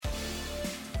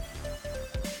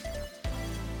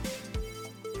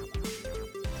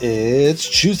It's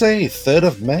Tuesday, 3rd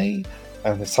of May,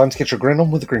 and it's time to get your grin on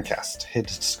with the Grincast, here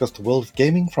to discuss the world of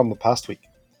gaming from the past week.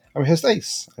 I'm your host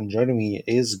Ace, and joining me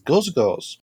is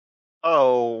Goes.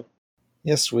 Oh,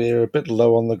 Yes, we're a bit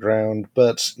low on the ground,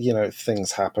 but,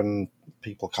 things happen.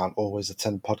 People can't always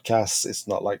attend podcasts. It's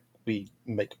not like we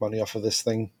make money off of this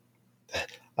thing,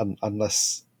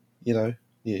 unless, you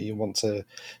want to...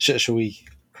 Should we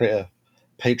create a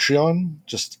Patreon?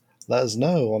 Just let us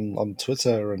know on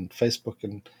Twitter and Facebook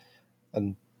and I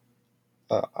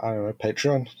don't know,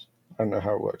 Patreon. I don't know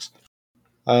how it works.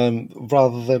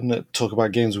 Rather than talk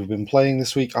about games we've been playing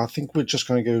this week, I think we're just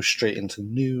going to go straight into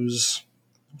news.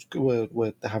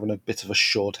 We're having a bit of a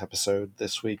short episode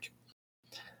this week.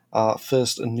 Our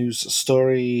first news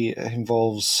story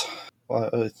involves...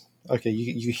 okay,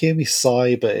 you hear me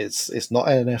sigh, but it's not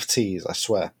NFTs, I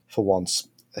swear, for once.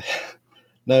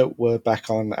 No, we're back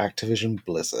on Activision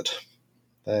Blizzard.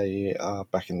 They are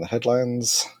back in the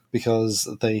headlines because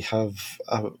they have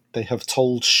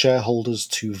told shareholders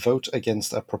to vote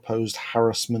against a proposed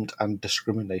harassment and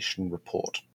discrimination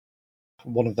report.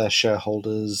 One of their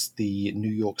shareholders, the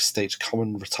New York State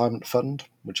Common Retirement Fund,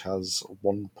 which has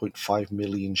 1.5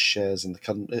 million shares in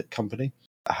the company,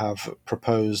 have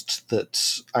proposed that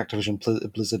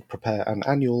Activision Blizzard prepare an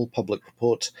annual public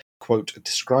report, quote,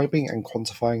 describing and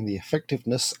quantifying the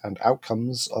effectiveness and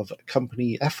outcomes of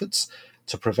company efforts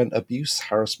to prevent abuse,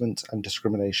 harassment, and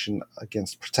discrimination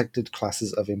against protected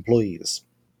classes of employees.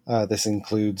 This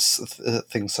includes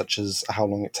things such as how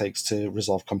long it takes to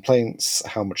resolve complaints,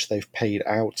 how much they've paid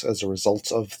out as a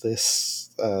result of these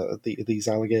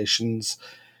allegations,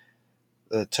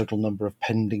 the total number of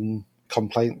pending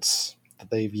complaints that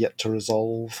they've yet to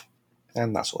resolve,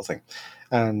 and that sort of thing.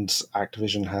 And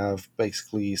Activision have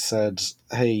basically said,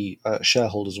 "Hey,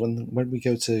 shareholders, when we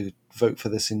go to vote for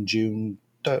this in June,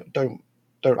 don't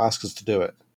ask us to do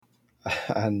it."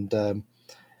 And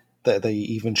they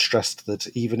even stressed that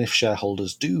even if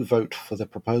shareholders do vote for the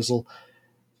proposal,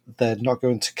 they're not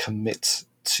going to commit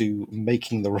to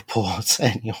making the report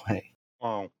anyway.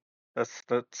 wow.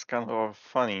 That's kind of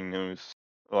funny news,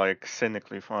 like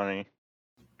cynically funny,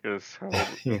 because how Yeah.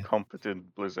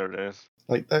 incompetent Blizzard is.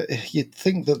 Like, you'd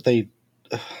think that they...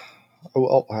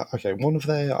 okay, one of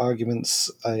their arguments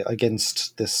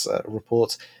against this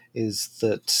report is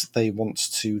that they want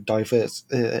to divert...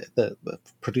 that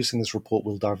producing this report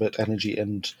will divert energy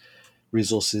and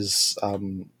resources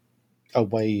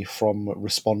away from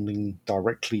responding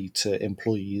directly to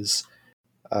employees,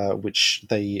 which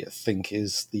they think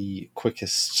is the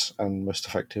quickest and most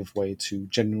effective way to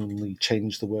genuinely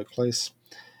change the workplace.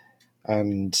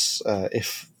 And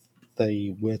if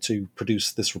they were to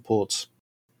produce this report,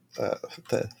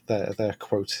 their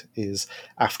quote is,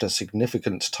 after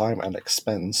significant time and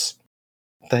expense,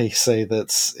 they say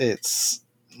that it's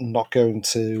not going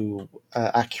to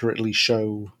accurately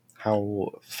show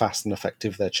how fast and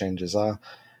effective their changes are,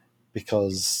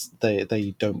 because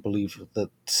they don't believe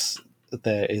that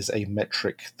there is a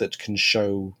metric that can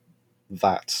show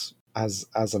that as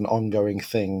an ongoing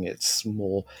thing. It's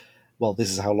more, well, this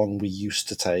is how long we used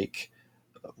to take,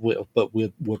 but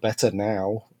we're better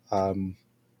now.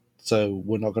 So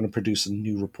we're not going to produce a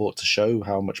new report to show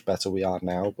how much better we are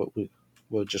now, but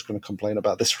we're just going to complain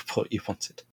about this report you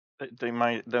wanted.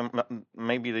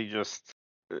 Maybe they just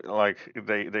like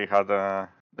they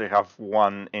have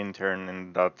one intern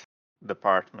in that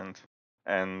department,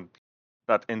 and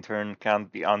that intern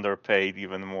can't be underpaid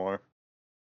even more,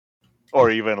 or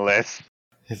even less.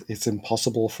 It's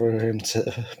impossible for him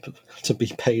to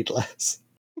be paid less,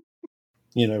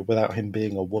 without him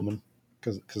being a woman,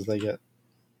 because they get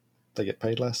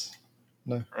paid less.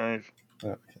 No, Right.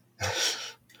 okay.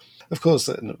 Of course,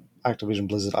 Activision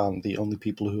Blizzard aren't the only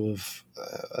people who have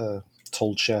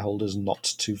told shareholders not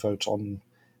to vote on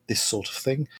this sort of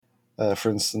thing. For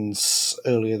instance,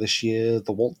 earlier this year,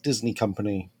 the Walt Disney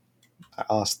Company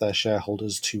asked their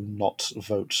shareholders to not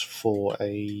vote for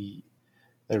a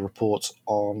report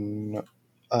on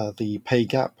the pay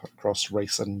gap across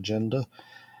race and gender,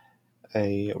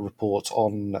 a report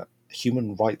on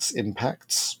human rights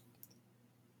impacts,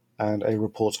 and a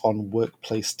report on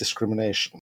workplace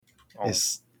discrimination. Oh.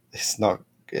 It's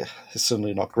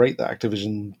certainly not great that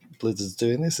Activision Blizzard's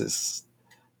doing this. It's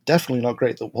definitely not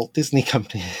great that Walt Disney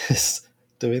Company is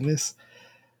doing this.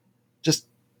 Just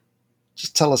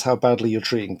tell us how badly you're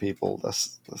treating people.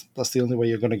 That's the only way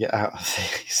you're going to get out of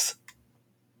these.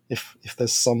 If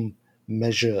there's some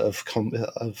measure of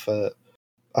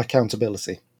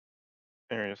accountability.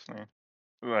 Seriously,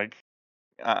 like,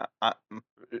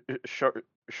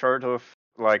 short of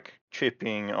like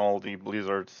chipping all the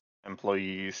Blizzard's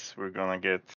employees, we're gonna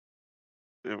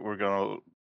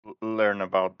learn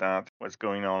about that, what's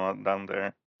going on down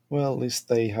there. Well, at least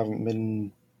they haven't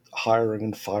been hiring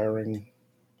and firing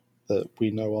that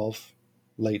we know of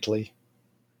lately.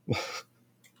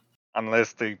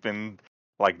 Unless they've been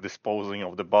like disposing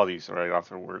of the bodies right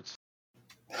afterwards.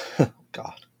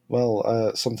 God.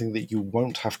 Well, something that you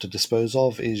won't have to dispose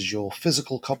of is your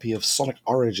physical copy of Sonic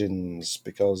Origins,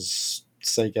 because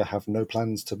Sega have no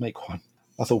plans to make one.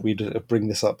 I thought we'd bring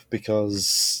this up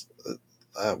because,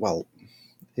 well,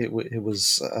 it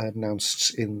was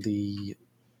announced in the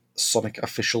Sonic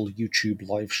official YouTube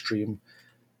live stream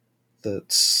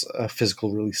that a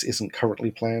physical release isn't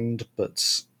currently planned,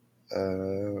 but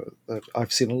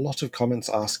I've seen a lot of comments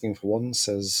asking for one,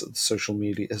 says social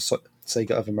media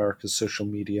Sega of America's social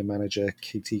media manager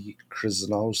Katie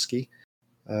Krasnowski.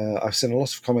 I've seen a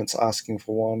lot of comments asking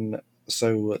for one,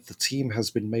 so the team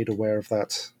has been made aware of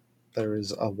that. There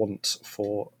is a want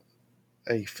for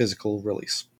a physical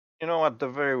release. You know, at the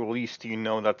very least, you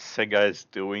know that Sega is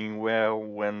doing well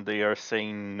when they are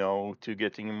saying no to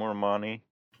getting more money.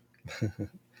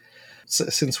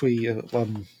 Since we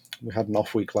had an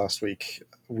off week last week,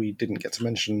 we didn't get to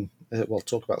mention,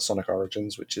 talk about Sonic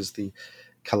Origins, which is the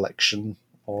collection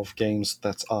of games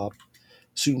that are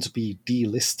soon to be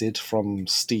delisted from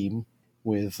Steam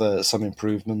with some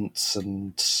improvements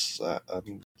and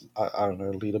I don't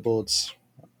know, leaderboards.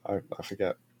 I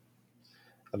forget.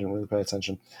 I didn't really pay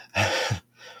attention. I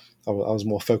was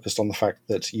more focused on the fact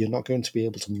that you're not going to be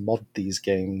able to mod these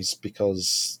games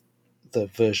because the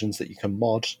versions that you can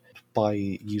mod by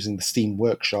using the Steam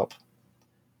Workshop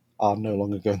are no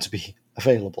longer going to be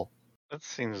available. That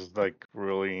seems like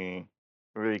really,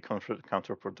 really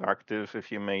counterproductive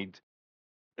if you made,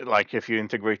 like, if you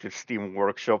integrated Steam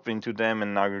Workshop into them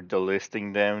and now you're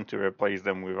delisting them to replace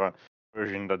them with a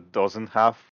version that doesn't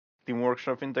have Steam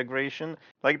Workshop integration.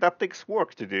 Like, that takes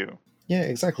work to do. Yeah,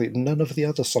 exactly. None of the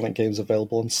other Sonic games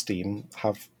available on Steam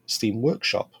have Steam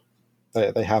Workshop.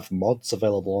 They have mods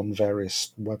available on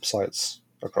various websites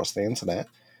across the internet,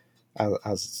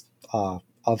 as are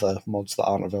other mods that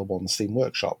aren't available on the Steam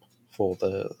Workshop for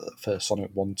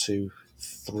Sonic 1, 2,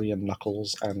 3 and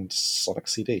Knuckles and Sonic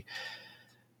CD.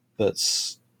 But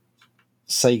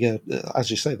Sega,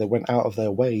 as you say, they went out of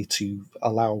their way to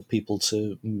allow people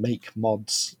to make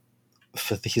mods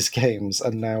for these games,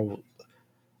 and now,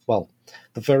 well,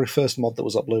 the very first mod that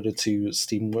was uploaded to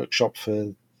Steam Workshop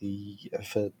for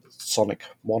Sonic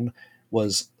 1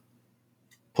 was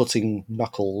putting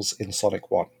Knuckles in Sonic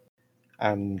 1.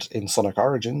 And in Sonic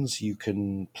Origins, you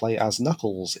can play as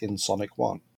Knuckles in Sonic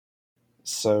 1.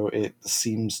 So it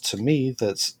seems to me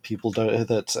that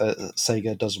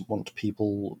Sega doesn't want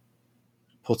people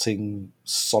putting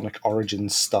Sonic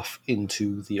Origins stuff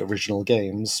into the original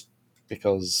games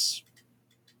because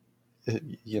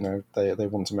they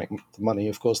want to make the money.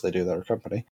 Of course they do. They're a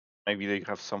company. Maybe they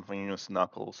have something with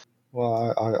Knuckles.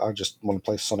 Well, I just want to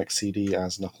play Sonic CD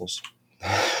as Knuckles.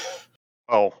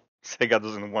 Oh, Sega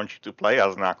doesn't want you to play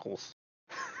as Knuckles.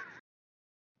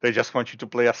 They just want you to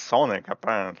play as Sonic,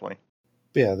 apparently.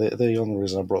 But yeah, the only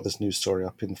reason I brought this news story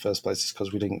up in the first place is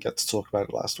because we didn't get to talk about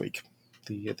it last week.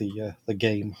 The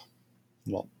game,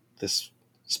 not this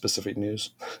specific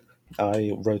news.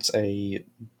 I wrote a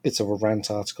bit of a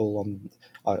rant article on.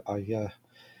 I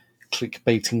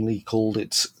clickbaitingly called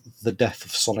it "The Death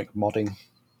of Sonic Modding."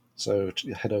 So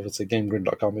head over to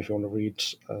GameGrin.com if you want to read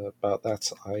about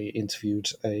that. I interviewed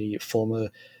a former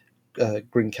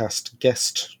Grincast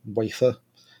guest, Wafer,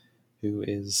 who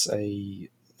is a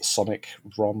Sonic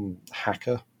ROM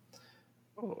hacker.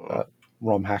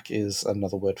 ROM hack is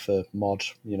another word for mod,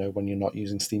 when you're not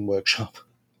using Steam Workshop.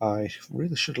 I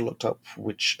really should have looked up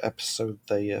which episode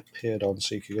they appeared on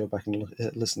so you could go back and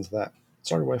listen to that.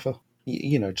 Sorry, Wafer.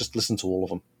 Just listen to all of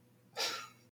them.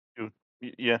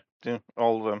 Yeah,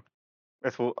 all of them.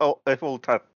 It will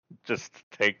just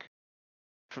take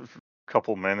a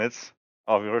couple minutes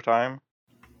of your time.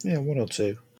 Yeah, one or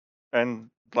two. And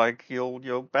like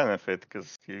you'll benefit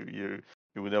because you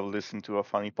would have listened to a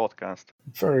funny podcast.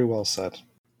 Very well said.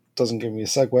 Doesn't give me a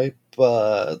segue,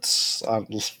 but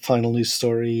final news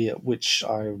story, which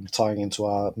I'm tying into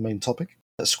our main topic.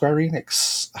 Square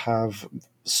Enix have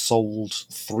sold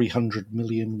 300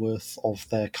 million worth of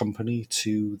their company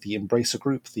to the Embracer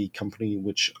Group, the company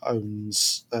which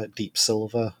owns Deep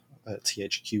Silver,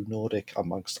 THQ Nordic,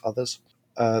 amongst others.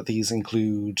 These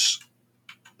include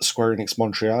Square Enix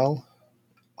Montreal,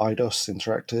 Eidos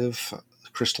Interactive,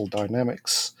 Crystal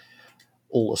Dynamics,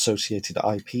 all associated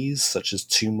IPs such as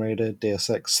Tomb Raider, Deus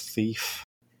Ex, Thief,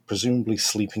 presumably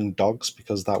Sleeping Dogs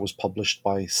because that was published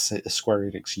by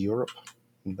Square Enix Europe,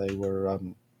 and they were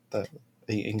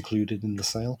included in the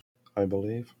sale. I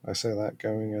believe. I say that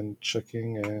going and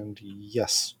checking, and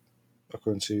yes,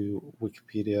 according to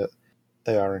Wikipedia,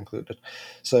 they are included.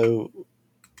 So,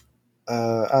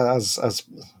 as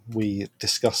we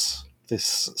discuss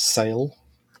this sale,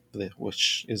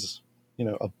 which is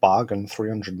a bargain,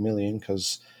 300 million,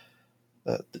 because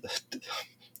uh,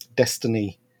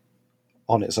 Destiny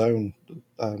on its own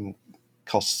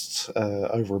costs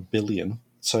over $1 billion.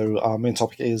 So our main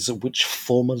topic is which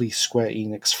formerly Square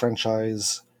Enix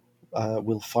franchise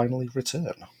will finally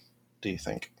return, do you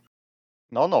think?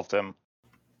 None of them.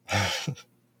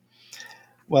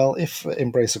 Well, if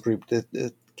Embracer Group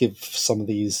did give some of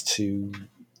these to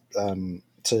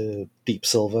Deep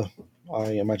Silver,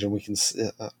 I imagine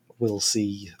we'll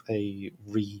see a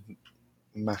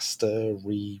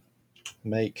remaster,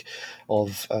 remake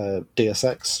of Deus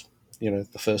Ex, the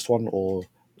first one, or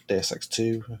Deus Ex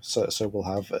 2. So we'll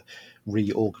have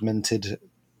re-augmented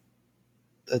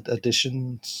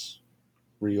editions,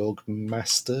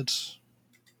 reorg-mastered,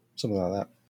 something like that.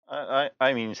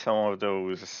 I mean, some of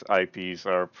those IPs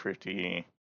are pretty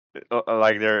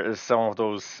like there. Some of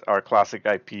those are classic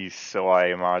IPs, so I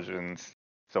imagine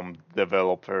some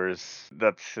developers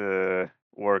that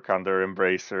work under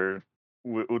Embracer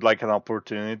would like an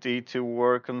opportunity to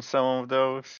work on some of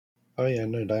those. Oh yeah,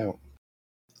 no doubt.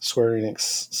 Square Enix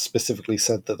specifically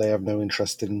said that they have no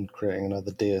interest in creating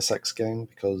another Deus Ex game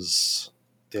because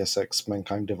Deus Ex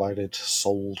Mankind Divided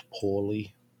sold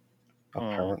poorly, Hmm.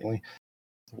 apparently.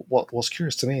 What's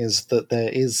curious to me is that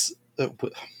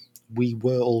we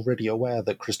were already aware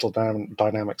that Crystal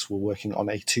Dynamics were working on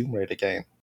a Tomb Raider game.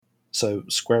 So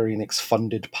Square Enix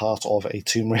funded part of a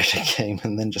Tomb Raider game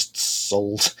and then just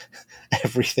sold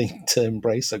everything to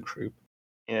Embracer Group.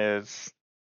 It's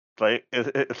like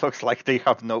it looks like they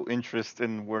have no interest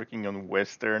in working on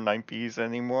Western IPs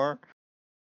anymore.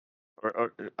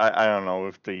 Or I don't know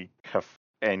if they have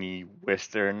any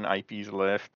Western IPs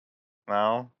left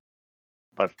now,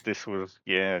 but this was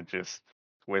just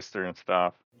Western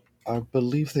stuff. I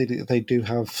believe they do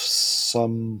have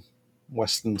some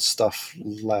Western stuff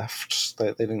left.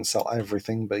 They didn't sell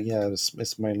everything, but yeah,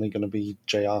 it's mainly going to be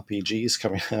JRPGs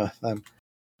coming out of them.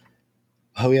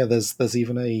 Oh yeah, there's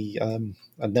even a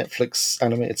Netflix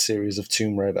animated series of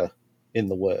Tomb Raider in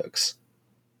the works,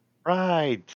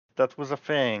 Right, that was a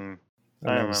thing.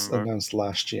 I remember. announced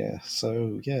last year.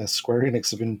 So yeah, Square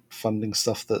Enix have been funding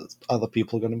stuff that other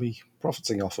people are going to be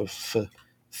profiting off of for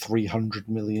 $300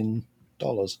 million.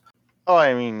 Oh,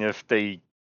 I mean, if they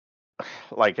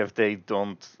if they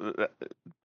don't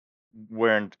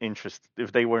weren't interested,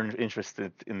 if they weren't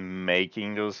interested in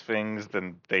making those things,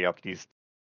 then they at least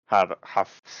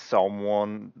have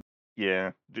someone,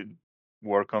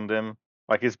 work on them.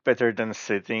 Like it's better than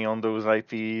sitting on those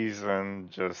IPs and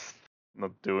just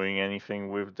not doing anything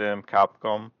with them.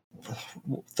 Capcom.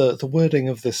 The wording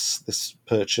of this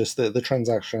purchase, the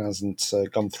transaction hasn't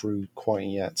gone through quite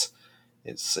yet.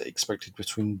 It's expected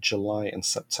between July and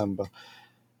September,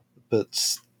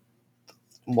 but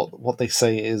what they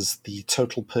say is the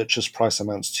total purchase price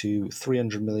amounts to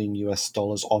 300 million US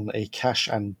dollars on a cash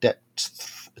and debt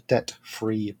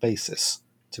free basis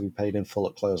to be paid in full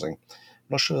at closing.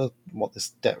 I'm not sure what this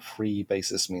debt free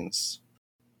basis means.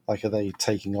 Like, are they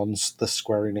taking on the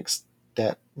Square Enix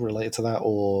debt related to that,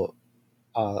 or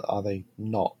are they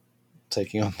not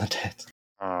taking on the debt?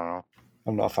 I don't know.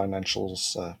 I'm not a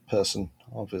financials person,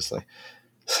 obviously,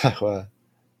 so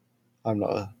I'm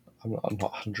not. I'm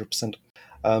not 100%.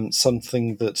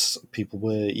 Something that people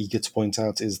were eager to point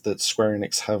out is that Square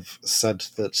Enix have said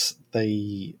that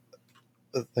they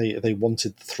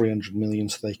wanted 300 million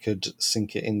so they could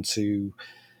sink it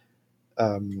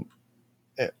um,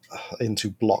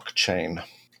 into blockchain.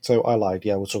 So I lied.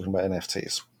 Yeah, we're talking about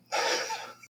NFTs.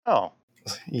 Oh,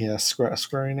 Yeah, Square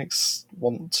Enix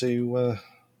want to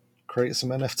create some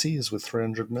NFTs with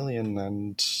 300 million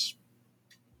and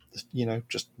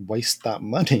just waste that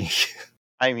money.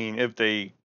 I mean,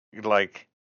 like,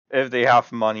 if they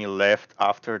have money left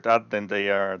after that, then they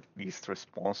are at least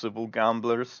responsible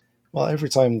gamblers. Well, every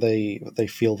time they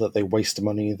feel that they waste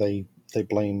money, they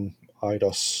blame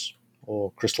Eidos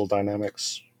or Crystal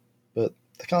Dynamics, but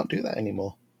they can't do that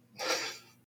anymore.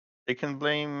 They can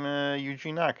blame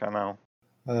Yuji Naka now.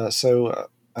 As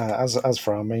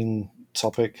for our main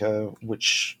topic,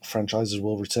 which franchises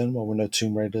will return? Well, we know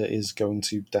Tomb Raider is going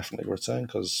to definitely return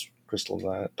because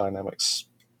Crystal Dynamics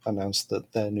announced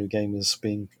that their new game is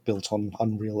being built on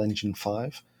Unreal Engine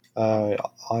 5.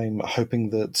 I'm hoping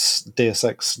that Deus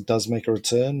Ex does make a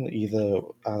return, either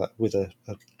with a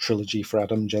trilogy for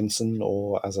Adam Jensen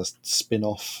or as a spin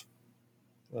off,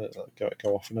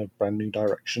 go off in a brand new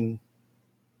direction.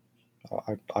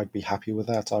 I'd be happy with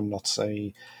that. I'm not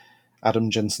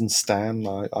Adam Jensen stan.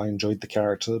 I enjoyed the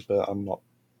character, but I'm not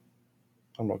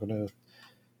going to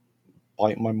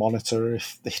bite my monitor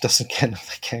if he doesn't get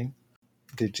another game.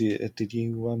 Did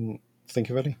you think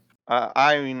of any?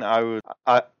 I mean, I would.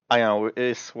 I know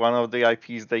it's one of the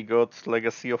IPs they got,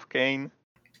 Legacy of Kain.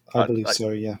 I believe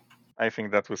so. Yeah. I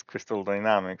think that was Crystal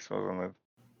Dynamics, wasn't it?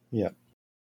 Yeah.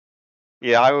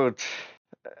 Yeah, I would.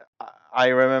 I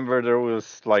remember there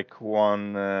was like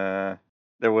one.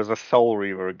 There was a Soul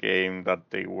Reaver game that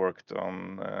they worked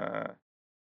on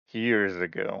years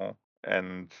ago,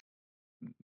 and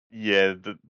yeah,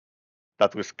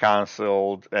 that was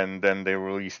cancelled, and then they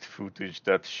released footage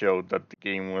that showed that the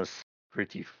game was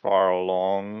pretty far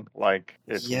along. Like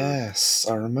it was. Yes,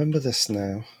 I remember this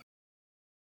now.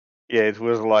 Yeah, it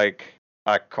was like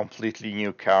a completely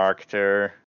new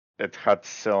character. It had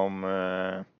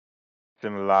some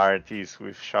similarities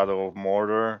with Shadow of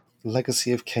Mordor.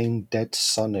 Legacy of Kain Dead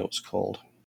Son, it was called.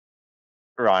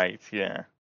 Right, yeah.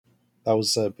 That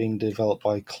was being developed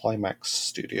by Climax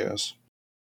Studios.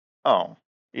 Oh,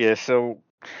 yeah, so,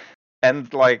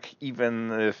 and like,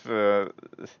 even if,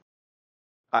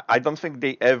 I don't think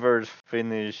they ever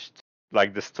finished,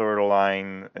 like, the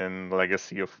storyline in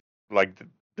Legacy of, like,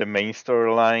 the main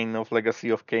storyline of Legacy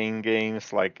of Kain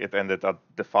games. Like, it ended at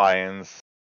Defiance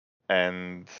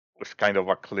and was kind of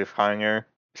a cliffhanger.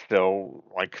 So,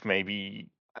 like, maybe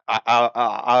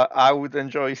I would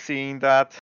enjoy seeing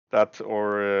that,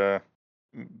 or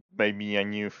maybe a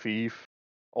new Thief.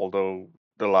 Although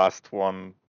the last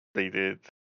one they did,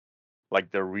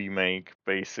 like the remake,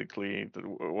 basically,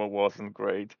 wasn't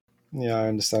great. Yeah, I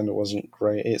understand it wasn't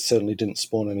great. It certainly didn't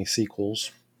spawn any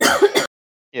sequels.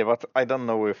 Yeah, but I don't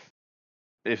know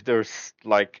if there's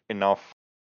like enough.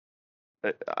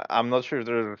 I'm not sure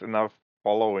there's enough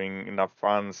following, enough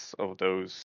fans of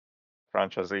those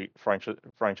franchises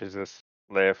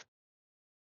left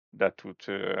that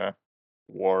would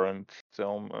warrant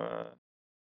some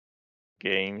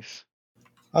games.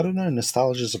 I don't know.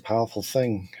 Nostalgia is a powerful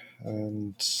thing,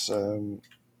 and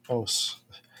oh,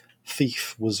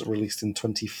 Thief was released in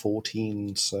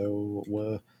 2014, so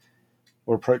we're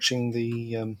approaching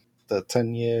the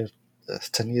 10 years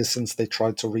since they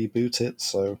tried to reboot it.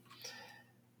 So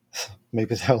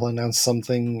maybe they'll announce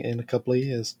something in a couple of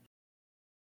years.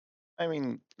 I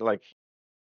mean, like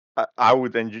I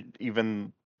would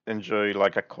even enjoy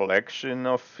like a collection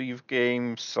of Thief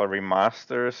games, a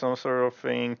remaster, or some sort of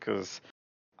thing. Because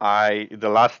the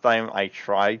last time I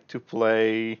tried to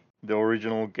play the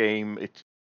original game, it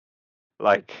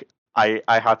like I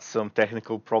had some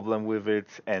technical problem with it,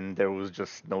 and there was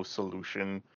just no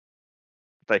solution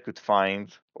that I could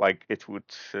find. Like it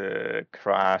would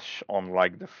crash on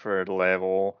like the third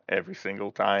level every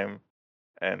single time,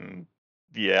 and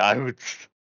yeah,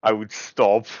 I would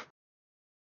stop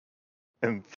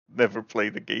and never play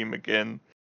the game again.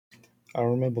 I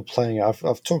remember playing it.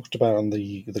 I've talked about it on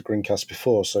the Greencast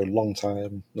before, so long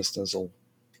time listeners will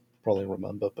probably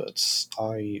remember. But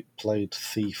I played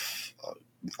Thief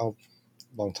a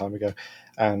long time ago,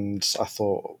 and I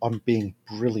thought I'm being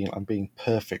brilliant. I'm being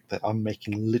perfect. That I'm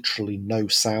making literally no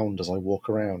sound as I walk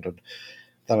around, and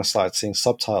then I started seeing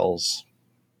subtitles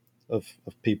of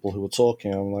people who were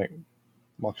talking. I'm like,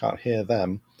 well, I can't hear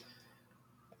them,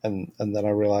 and then I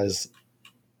realized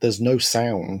there's no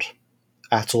sound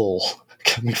at all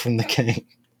coming from the game.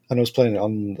 And I was playing it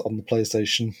on the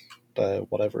PlayStation,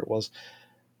 whatever it was,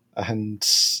 and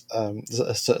so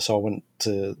I went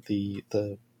to the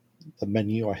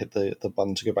menu. I hit the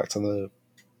button to go back to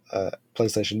the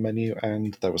PlayStation menu,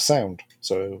 and there was sound.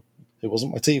 So it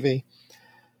wasn't my TV.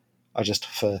 I just,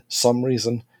 for some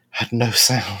reason, had no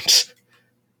sound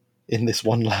in this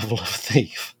one level of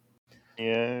Thief.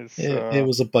 Yes, It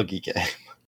was a buggy game.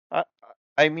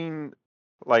 I I mean,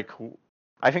 like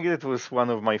I think it was one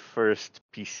of my first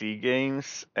PC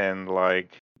games, and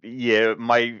like yeah,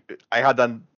 I had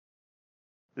a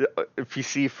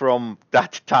PC from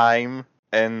that time,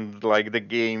 and like the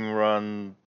game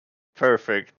run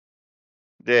perfect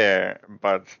there,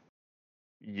 but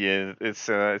yeah, it's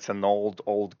an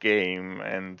old game,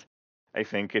 and I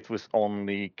think it was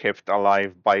only kept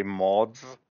alive by mods,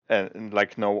 and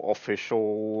like no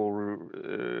official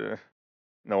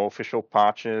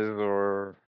patches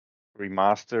or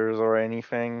remasters or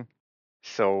anything.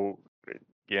 So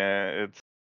yeah,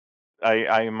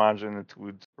 I imagine it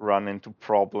would run into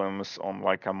problems on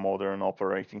like a modern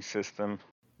operating system.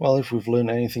 Well, if we've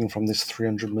learned anything from this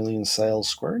 300 million sales,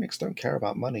 Square Enix don't care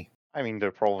about money. I mean,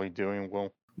 they're probably doing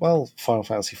well. Well, Final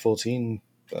Fantasy XIV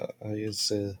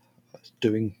is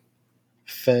doing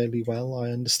fairly well, I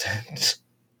understand.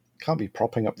 Can't be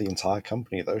propping up the entire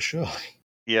company, though, surely.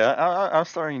 Yeah, I'm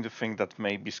starting to think that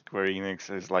maybe Square Enix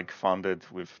is like funded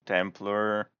with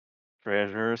Templar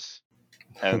treasures,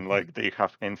 and like they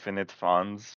have infinite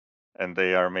funds, and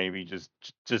they are maybe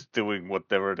just doing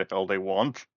whatever the hell they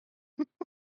want.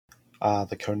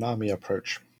 The Konami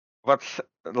approach. But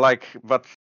but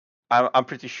I'm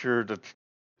pretty sure that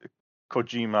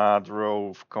Kojima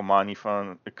drove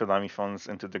Konami funds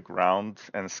into the ground,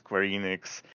 and Square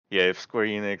Enix. Yeah, if Square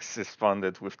Enix is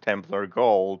funded with Templar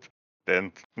gold,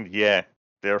 then yeah,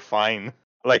 they're fine.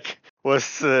 Like,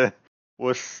 was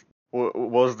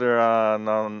was there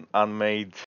an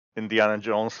unmade Indiana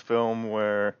Jones film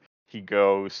where he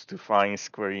goes to find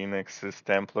Square Enix's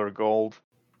Templar gold?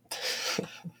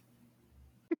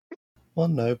 Well,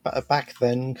 no, back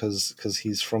then, because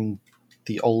he's from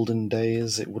the olden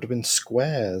days, it would have been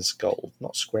Square's gold,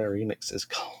 not Square Enix's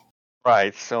gold.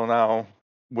 Right. So now,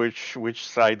 which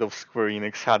side of Square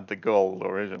Enix had the gold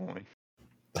originally?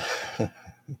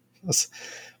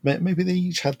 Maybe they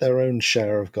each had their own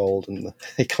share of gold and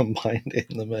they combined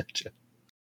it in the merger.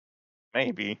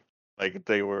 Maybe like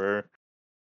they were.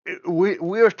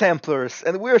 We're Templars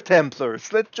and we're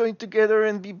Templars. Let's join together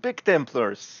and be big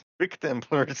Templars. Big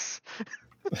Templars.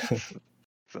 That's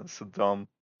so dumb.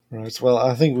 Right, well,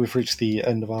 I think we've reached the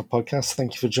end of our podcast.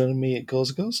 Thank you for joining me at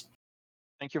Goes Goes.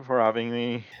 Thank you for having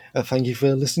me. Thank you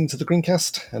for listening to the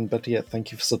Greencast, and better yet,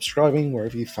 thank you for subscribing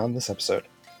wherever you found this episode.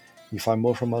 You can find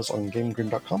more from us on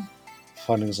GameGrin.com,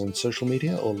 finding us on social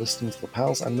media, or listening to the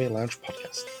Pals Anime Lounge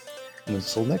podcast. And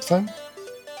until next time,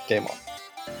 game on.